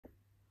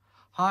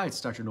Hi,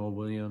 it's Dr. Noel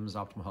Williams,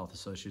 Optimal Health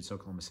Associates,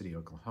 Oklahoma City,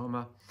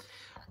 Oklahoma.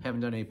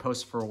 Haven't done any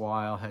posts for a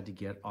while, had to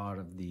get out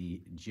of the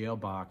jail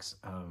box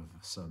of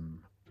some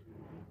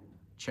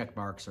check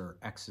marks or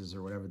X's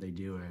or whatever they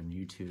do on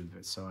YouTube.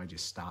 So I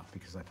just stopped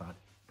because I thought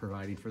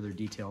providing further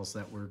details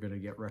that we're going to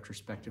get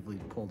retrospectively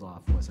pulled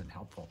off wasn't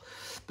helpful.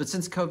 But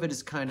since COVID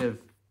is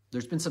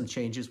there's been some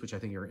changes which I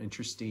think are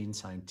interesting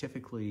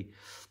scientifically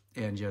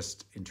and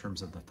just in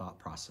terms of the thought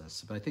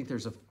process. But I think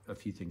there's a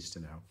few things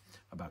to know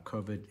about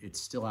COVID. It's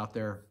still out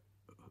there.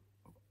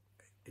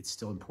 It's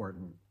still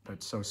important,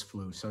 but so is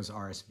flu, so is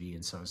RSV,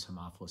 and so is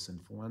Haemophilus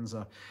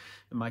influenza,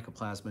 and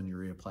mycoplasma and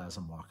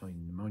ureaplasma walking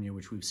pneumonia,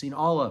 which we've seen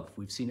all of.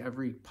 We've seen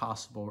every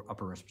possible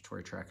upper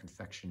respiratory tract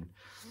infection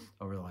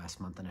over the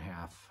last month and a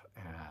half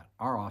at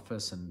our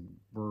office, and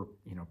we're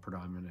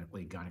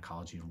predominantly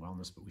gynecology and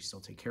wellness, but we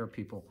still take care of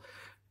people.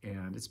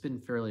 And it's been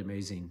fairly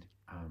amazing,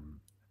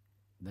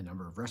 the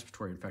number of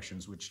respiratory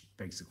infections, which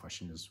begs the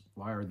question is,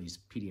 why are these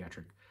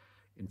pediatric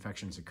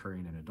infections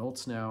occurring in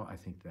adults now? I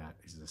think that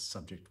is a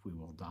subject we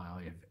will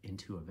dive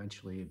into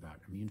eventually about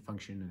immune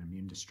function and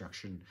immune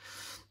destruction.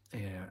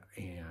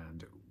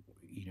 And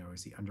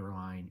is the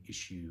underlying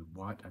issue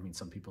what? I mean,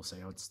 some people say,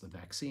 oh, it's the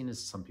vaccine.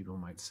 Some people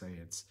might say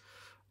it's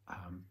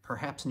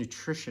perhaps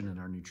nutrition, and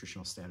our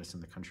nutritional status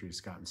in the country has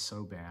gotten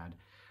so bad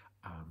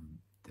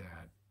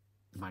that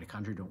the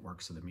mitochondria don't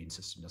work, so the immune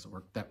system doesn't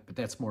work. But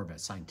that's more of a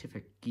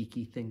scientific,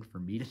 geeky thing for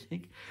me to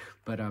think.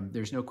 But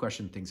there's no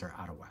question things are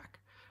out of whack.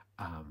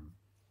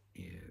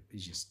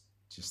 It's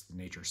just the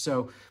nature.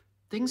 So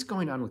things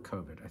going on with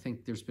COVID. I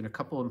think there's been a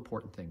couple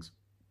important things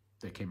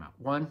that came out.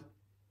 One,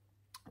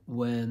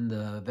 when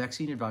the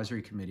Vaccine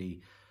Advisory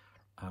Committee,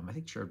 I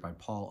think chaired by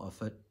Paul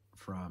Offit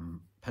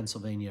from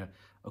Pennsylvania,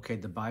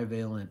 okayed the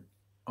bivalent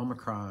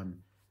Omicron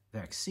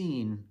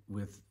vaccine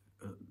with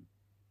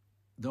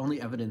the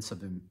only evidence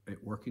of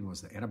it working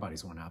was the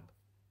antibodies went up,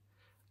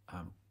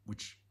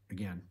 which,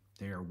 again,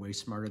 they are way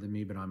smarter than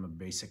me, but I'm a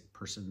basic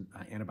person.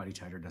 Antibody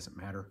titer doesn't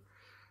matter,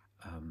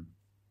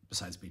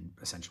 besides being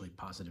essentially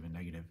positive and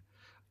negative.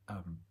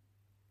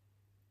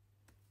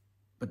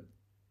 But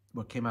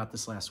what came out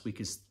this last week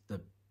is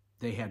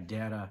they had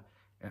data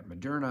at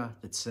Moderna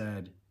that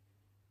said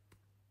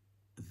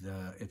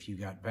if you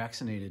got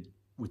vaccinated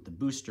with the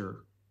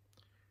booster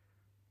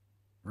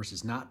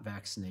versus not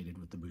vaccinated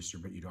with the booster,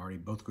 but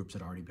both groups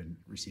had already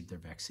received their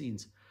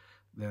vaccines,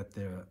 that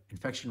the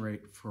infection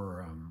rate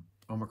for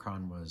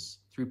Omicron was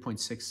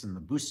 3.6 in the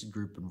boosted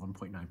group and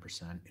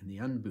 1.9% in the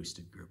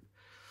unboosted group,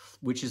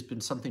 which has been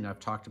something I've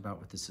talked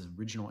about with this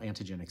original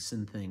antigenic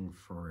sin thing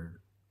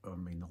for,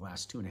 the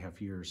last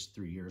 2.5 years,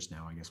 3 years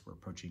now, I guess we're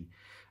approaching.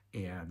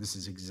 And this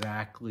is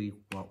exactly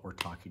what we're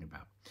talking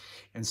about.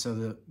 And so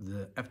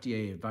the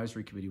FDA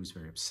Advisory Committee was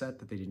very upset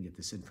that they didn't get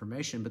this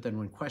information. But then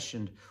when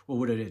questioned, well,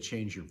 would it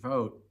change your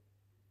vote?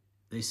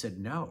 They said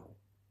no,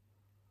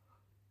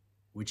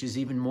 which is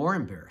even more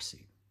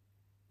embarrassing.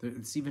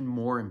 It's even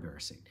more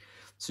embarrassing.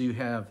 So you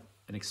have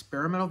an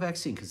experimental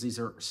vaccine, because these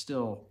are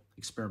still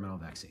experimental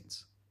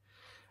vaccines.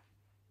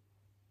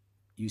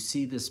 You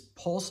see this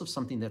pulse of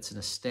something that's an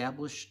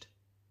established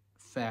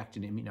fact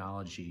in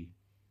immunology,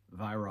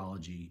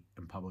 virology,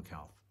 and public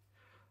health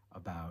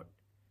about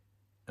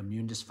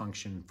immune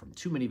dysfunction from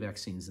too many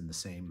vaccines in the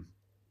same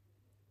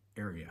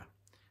area.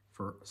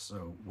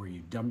 So where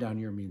you dumb down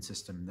your immune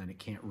system, then it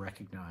can't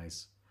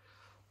recognize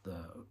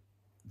the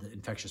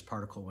infectious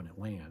particle when it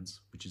lands,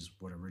 which is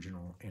what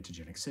original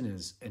antigenic sin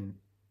is, and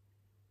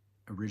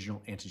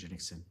original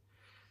antigenic sin.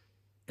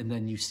 And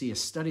then you see a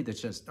study that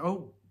says,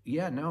 oh,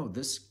 yeah, no,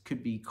 this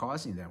could be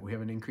causing that. We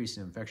have an increase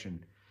in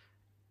infection.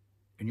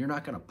 And you're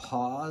not going to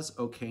pause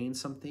okaying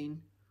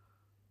something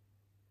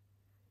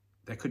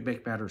that could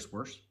make matters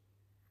worse?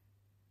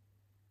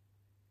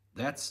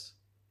 That's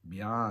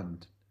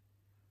beyond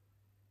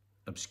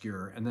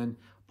obscure. And then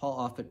Paul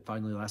Offit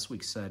finally last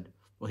week said,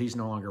 well, he's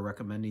no longer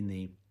recommending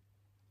the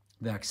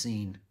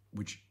vaccine,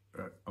 which,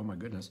 oh my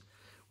goodness,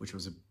 which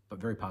was a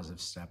very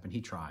positive step. And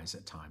he tries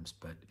at times,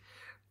 but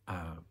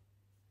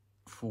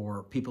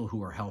for people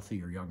who are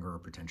healthy or younger or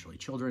potentially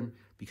children,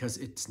 because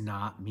it's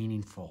not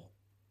meaningful.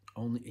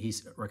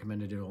 He's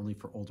recommended it only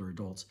for older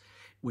adults,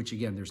 which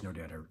again, there's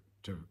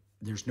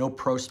no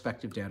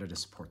prospective data to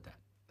support that.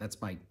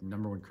 That's my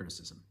number one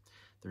criticism.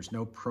 There's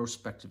no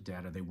prospective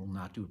data. They will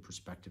not do a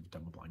prospective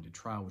double-blinded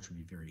trial, which would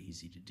be very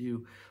easy to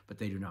do, but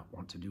they do not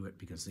want to do it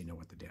because they know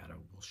what the data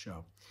will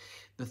show.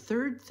 The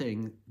third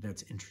thing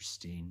that's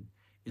interesting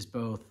is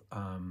both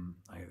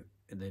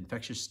the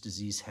infectious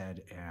disease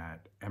head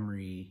at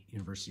Emory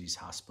University's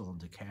hospital in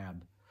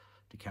DeKalb,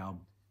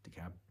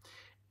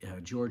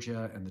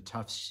 Georgia, and the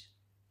Tufts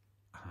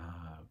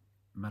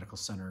Medical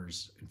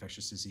Center's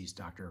infectious disease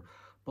doctor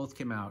both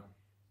came out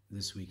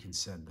this week and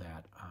said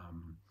that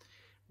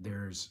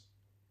there's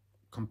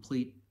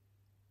complete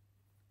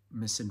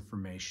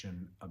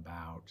misinformation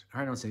about,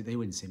 they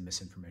wouldn't say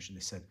misinformation,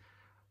 they said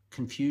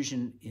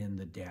confusion in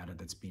the data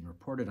that's being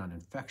reported on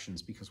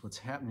infections, because what's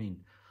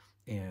happening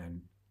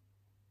in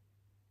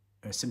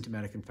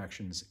asymptomatic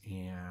infections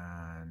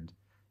and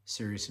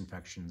serious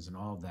infections and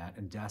all of that,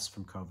 and deaths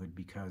from COVID,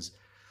 because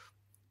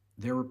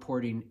they're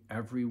reporting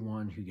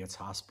everyone who gets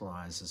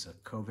hospitalized as a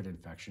COVID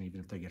infection, even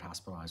if they get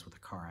hospitalized with a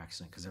car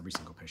accident, because every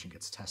single patient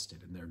gets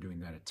tested. And they're doing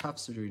that at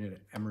Tufts, they're doing it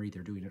at Emory,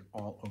 they're doing it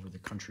all over the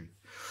country.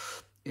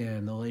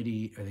 And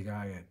the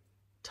guy at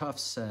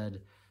Tufts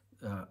said,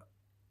 the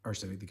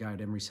guy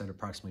at Emory said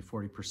approximately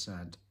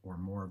 40% or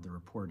more of the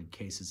reported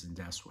cases and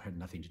deaths had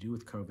nothing to do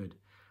with COVID.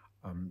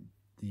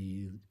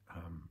 The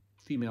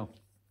female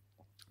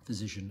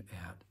physician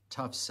at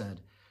Tufts said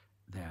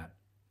that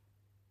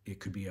it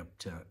could be up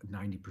to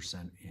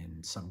 90%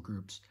 in some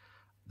groups,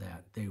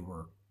 that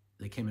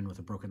they came in with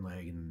a broken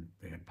leg and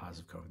they had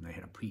positive COVID and they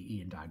had a PE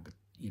and died, but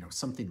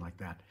something like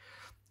that.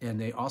 And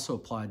they also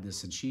applied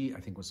this, and she, I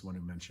think, was the one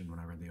who mentioned when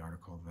I read the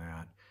article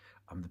that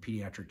the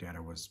pediatric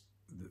data was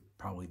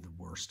probably the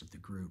worst of the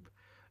group.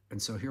 And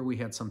so here we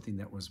had something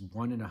that was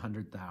 1 in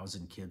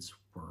 100,000 kids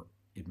were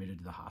admitted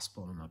to the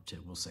hospital, and up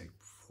to, we'll say,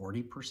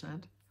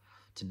 40%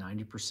 to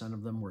 90%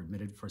 of them were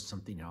admitted for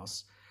something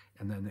else.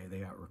 And then they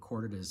got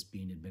recorded as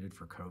being admitted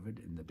for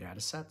COVID in the data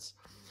sets.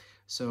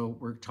 So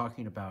we're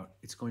talking about,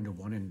 it's going to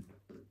 1 in,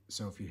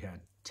 so if you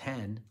had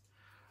 10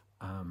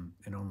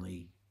 and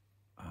only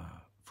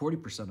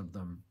 40% of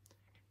them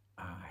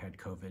had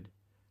COVID,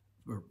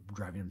 we're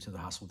driving them to the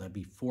hospital, that'd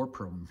be 4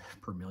 per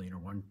million, or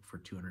 1 for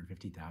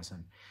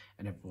 250,000.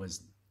 And if it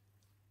was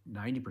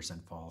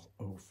 90% fall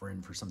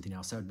for something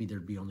else,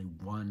 there'd be only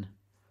 1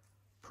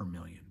 per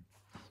million.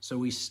 So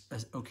we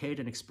okayed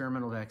an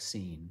experimental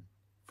vaccine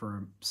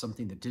for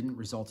something that didn't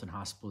result in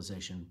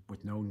hospitalization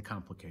with known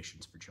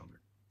complications for children,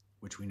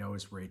 which we know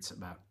is rates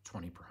about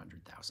 20 per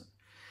 100,000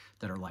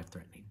 that are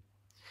life-threatening.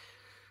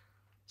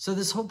 So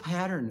this whole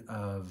pattern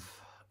of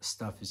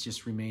stuff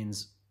just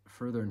remains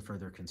further and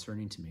further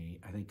concerning to me.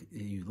 I think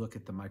you look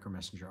at the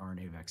micromessenger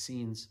RNA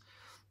vaccines,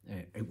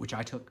 which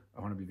I took, I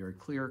want to be very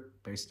clear,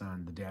 based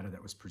on the data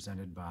that was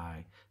presented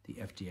by the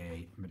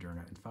FDA,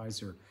 Moderna, and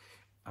Pfizer.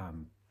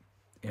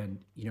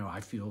 And, I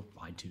feel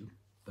lied to,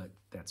 but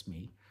that's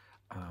me.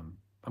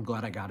 I'm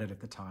glad I got it at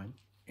the time.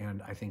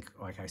 And I think,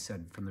 like I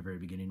said from the very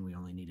beginning, we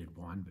only needed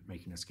 1, but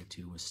making us get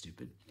 2 was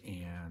stupid.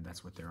 And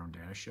that's what their own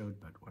data showed,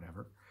 but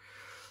whatever.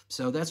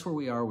 So that's where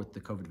we are with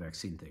the COVID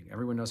vaccine thing.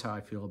 Everyone knows how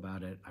I feel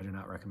about it. I do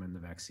not recommend the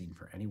vaccine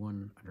for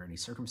anyone under any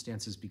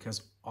circumstances,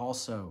 because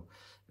also,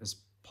 as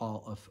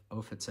Paul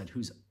Offit said,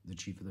 who's the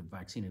chief of the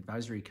Vaccine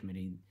Advisory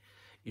Committee,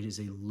 it is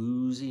a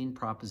losing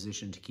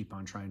proposition to keep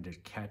on trying to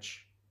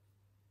catch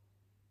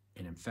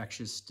an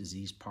infectious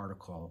disease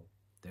particle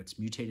that's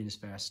mutating as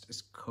fast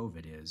as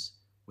COVID is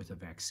with a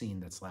vaccine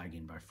that's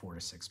lagging by 4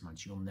 to 6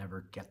 months. You'll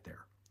never get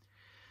there,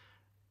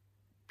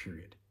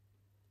 period.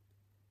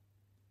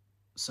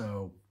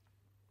 So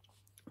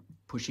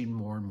pushing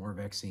more and more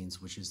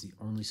vaccines, which is the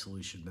only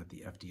solution that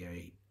the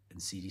FDA and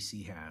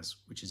CDC has,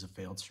 which is a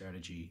failed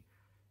strategy,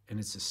 and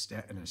it's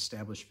an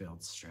established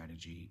failed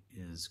strategy,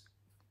 is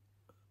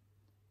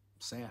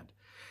sad.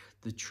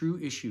 The true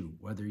issue,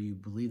 whether you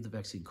believe the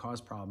vaccine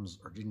caused problems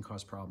or didn't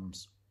cause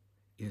problems,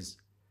 is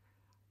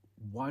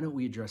why don't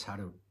we address how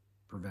to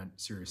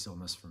prevent serious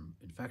illness from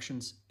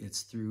infections?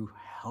 It's through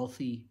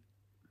healthy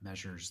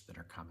measures that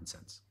are common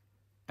sense.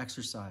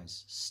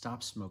 Exercise,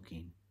 stop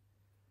smoking,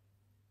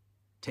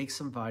 take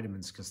some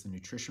vitamins, because the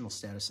nutritional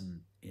status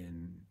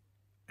in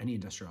any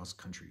industrialized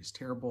country is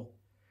terrible,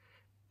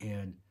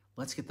 and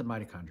let's get the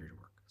mitochondria to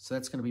work. So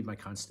that's going to be my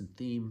constant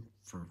theme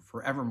for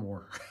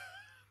forevermore.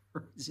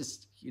 It's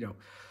just,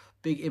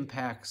 big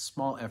impact,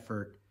 small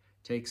effort,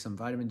 take some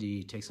vitamin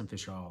D, take some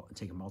fish oil, and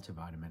take a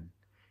multivitamin.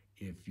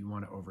 If you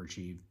want to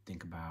overachieve,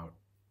 think about,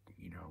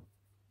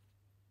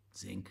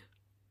 zinc,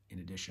 in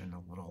addition,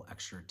 a little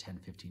extra 10,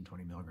 15,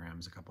 20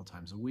 milligrams a couple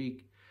times a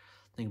week.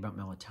 Think about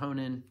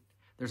melatonin.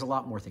 There's a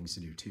lot more things to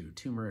do too.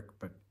 Turmeric,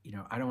 but,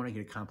 I don't want to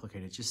get it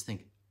complicated. Just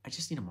think, I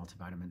just need a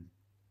multivitamin,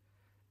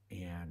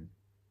 and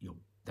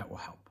that will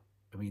help.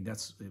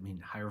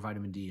 Higher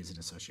vitamin D isn't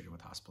associated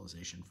with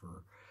hospitalization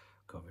for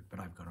COVID, but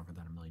I've gone over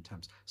that a million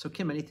times. So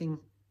Kim, anything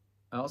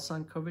else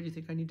on COVID you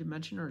think I need to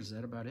mention, or is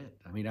that about it?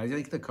 I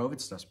think the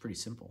COVID stuff's pretty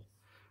simple.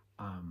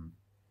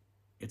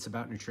 It's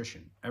about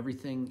nutrition.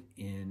 Everything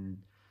in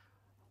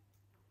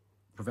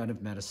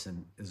preventive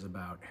medicine is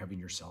about having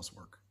your cells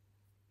work,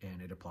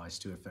 and it applies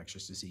to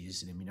infectious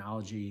disease and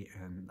immunology.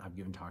 And I've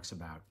given talks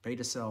about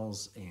beta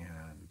cells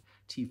and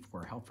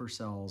T4 helper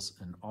cells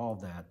and all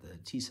that, the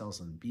T cells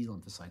and B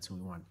lymphocytes, and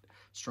we want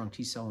strong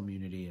T cell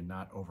immunity and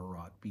not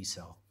overwrought B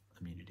cell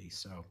immunity.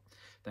 So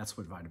that's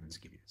what vitamins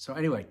give you. So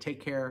anyway, take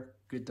care.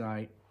 Good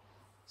night.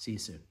 See you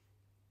soon.